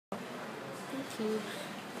you.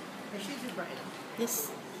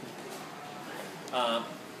 Yes.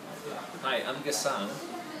 Hi, I'm Ghassan,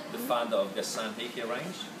 the founder of Ghassan Hair Care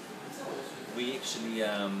range. We actually,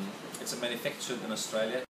 it's a manufactured in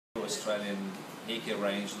Australia, Australian hair care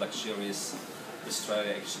range, luxurious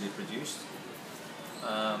Australia actually produced.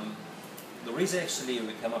 The reason actually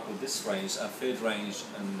we come up with this range, our third range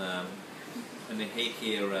in the hair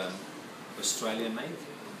care Australia made.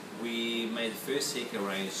 We made the first hair care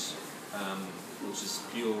range which is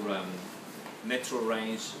pure natural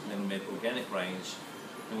range, then we made organic range,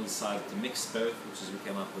 and we decided to mix both, which is we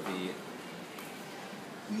came up with the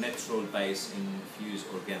natural base infused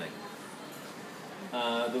organic.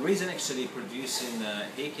 The reason actually producing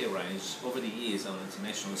hair care range, over the years I'm an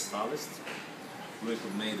international stylist, worked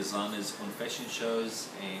with many designers on fashion shows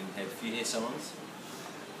and had a few hair salons.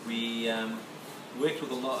 We worked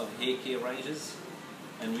with a lot of hair care ranges,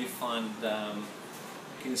 and we find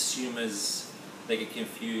consumers, they get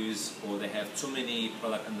confused or they have too many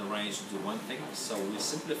products in the range to do one thing, so we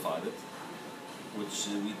simplified it, which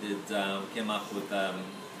we did, came up with a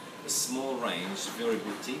small range, very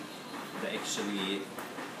boutique, that actually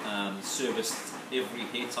serviced every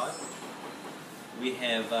hair type. We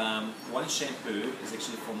have one shampoo is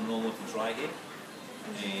actually from normal to dry hair,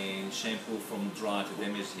 and shampoo from dry to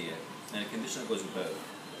damaged hair, and a conditioner goes with both.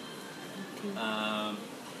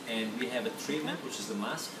 And we have a treatment, which is the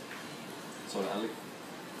mask. Sorry,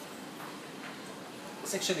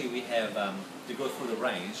 it's actually, we have, to go through the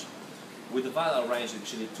range, we divide our range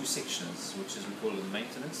actually two sections, which is we call it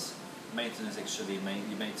maintenance. Maintenance actually,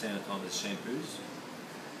 you maintain it on the shampoos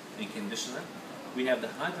and conditioner. We have the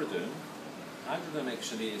hydroderm. Hydroderm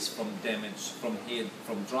actually is from damage, from hair,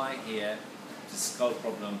 from dry hair to scalp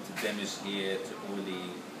problem to damaged hair to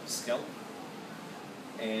oily scalp.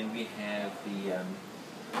 And we have the,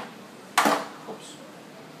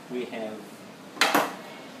 we have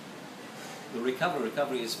the recovery.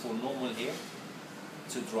 Recovery is for normal hair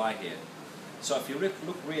to dry hair. So if you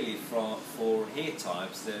look really for hair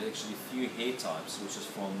types, there are actually few hair types, which is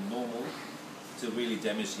from normal to really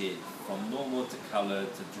damaged hair, from normal to color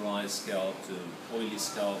to dry scalp to oily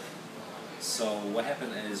scalp. So what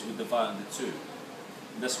happened is we divide into two.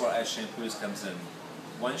 And that's where our shampoos comes in.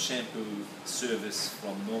 One shampoo service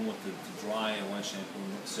from normal to dry, and one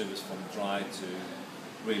shampoo service from dry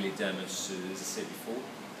to really damaged to, as I said before,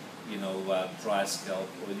 you know, dry scalp,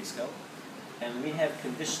 oily scalp. And we have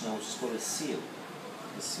conditioner, which is called a seal.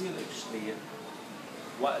 The seal actually,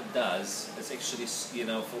 what it does, it's actually, you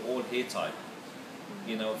know, for all hair type.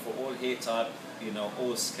 You know, for all hair type, you know,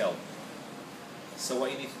 all scalp. So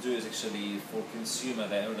what you need to do is actually, for consumer,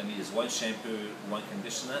 they only need is one shampoo, one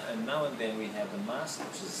conditioner, and now and then we have the mask,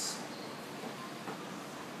 which is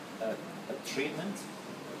a treatment.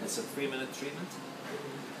 It's a 3-minute treatment.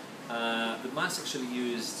 The mask actually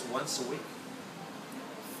used once a week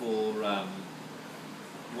for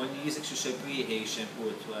when you use actually shampoo your hair, shampoo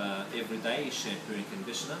it every day, shampoo and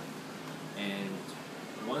conditioner, and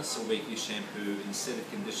once a week you shampoo, instead of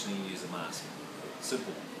conditioning you use a mask.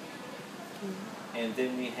 Simple. And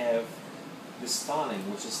then we have the styling,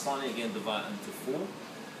 which is styling again divided into 4.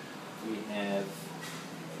 We have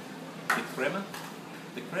the crema.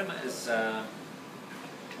 The crema is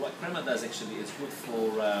what crema does actually is good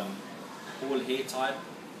for all hair type,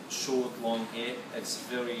 short, long hair. It's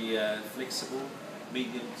very flexible,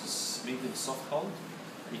 medium soft hold.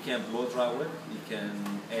 You can blow dry with, you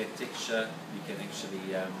can add texture, you can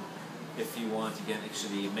actually, if you want, you can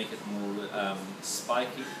actually make it more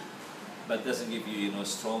spiky, but it doesn't give you, you know,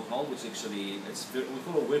 strong hold, which actually, it's very, we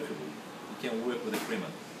call it workable. You can work with a crema.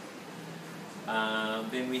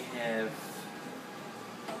 Then we have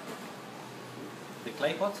the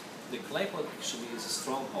clay pot. The clay pot actually is a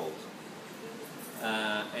strong hold,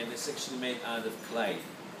 and it's actually made out of clay.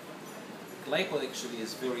 Clay pot actually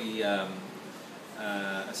is very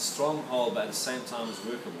a strong hold, but at the same time is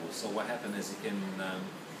workable. So what happens is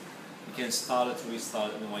you can style it, restyle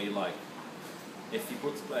it in the way you like. If you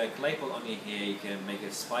put clay pot on your hair, you can make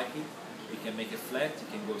it spiky, you can make it flat, you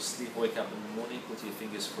can go sleep, wake up in the morning, put your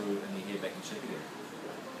fingers through and your hair back in shape again.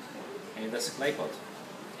 And that's a clay pot.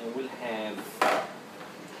 And we'll have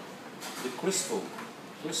the crystal.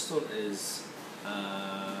 Crystal is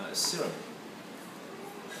a serum.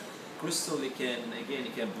 Crystal, you can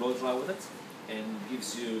blow dry with it, and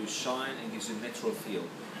gives you shine and gives you natural feel.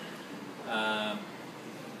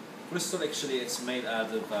 Crystal actually, it's made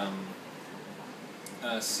out of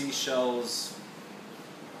seashells,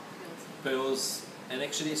 pearls, and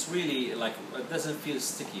actually it's really like, it doesn't feel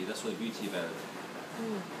sticky. That's what the beauty about it.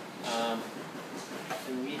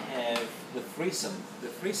 And we have the threesome. The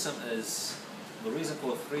threesome is, the reason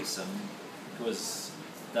called threesome, because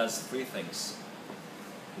it does three things.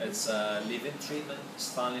 It's a leave-in treatment,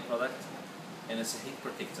 styling product, and it's a heat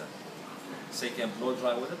protector. So you can blow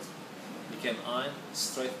dry with it. You can iron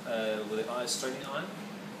straight with a straightening iron.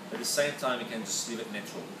 At the same time, you can just leave it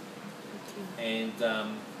natural. And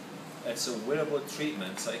it's a wearable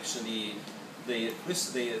treatment. So actually, the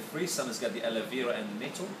threesome has got the aloe vera and the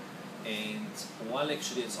nettle, and while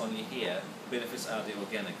actually it's on your hair, benefits are the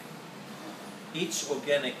organic. Each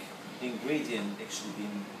organic ingredient actually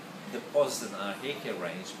being deposited in our hair care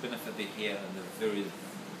range benefit the hair in a very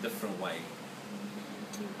different way.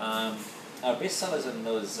 Our best sellers in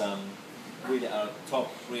those really are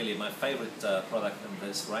top. Really, my favorite product in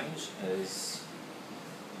this range is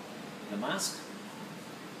the mask.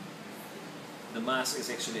 The mask is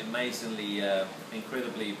actually amazingly,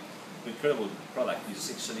 incredible product. It's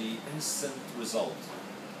actually instant result.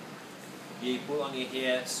 You put it on your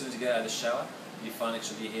hair as soon as you get out of the shower. You find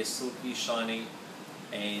actually your hair silky, shiny,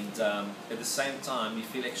 and at the same time you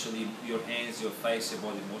feel actually your hands, your face, your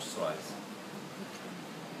body moisturized.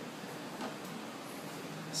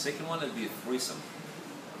 The second one would be a threesome.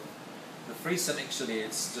 The threesome actually,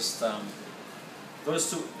 it's just those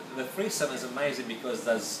two. The threesome is amazing because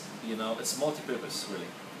there's, it's multi-purpose really.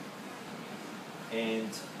 And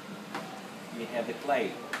you have the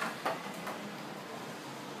clay.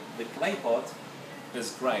 The clay pot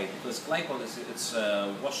is great because clay pot it's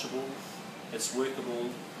washable, it's workable,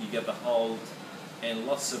 you get the hold, and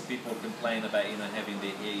lots of people complain about having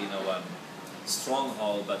their hair strong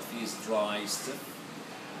hold but feels dry, stiff,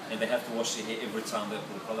 and they have to wash their hair every time they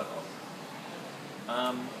put the product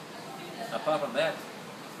on. Apart from that,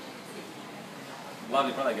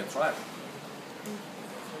 lovely product, get tried.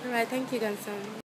 Alright, thank you, Ghassan.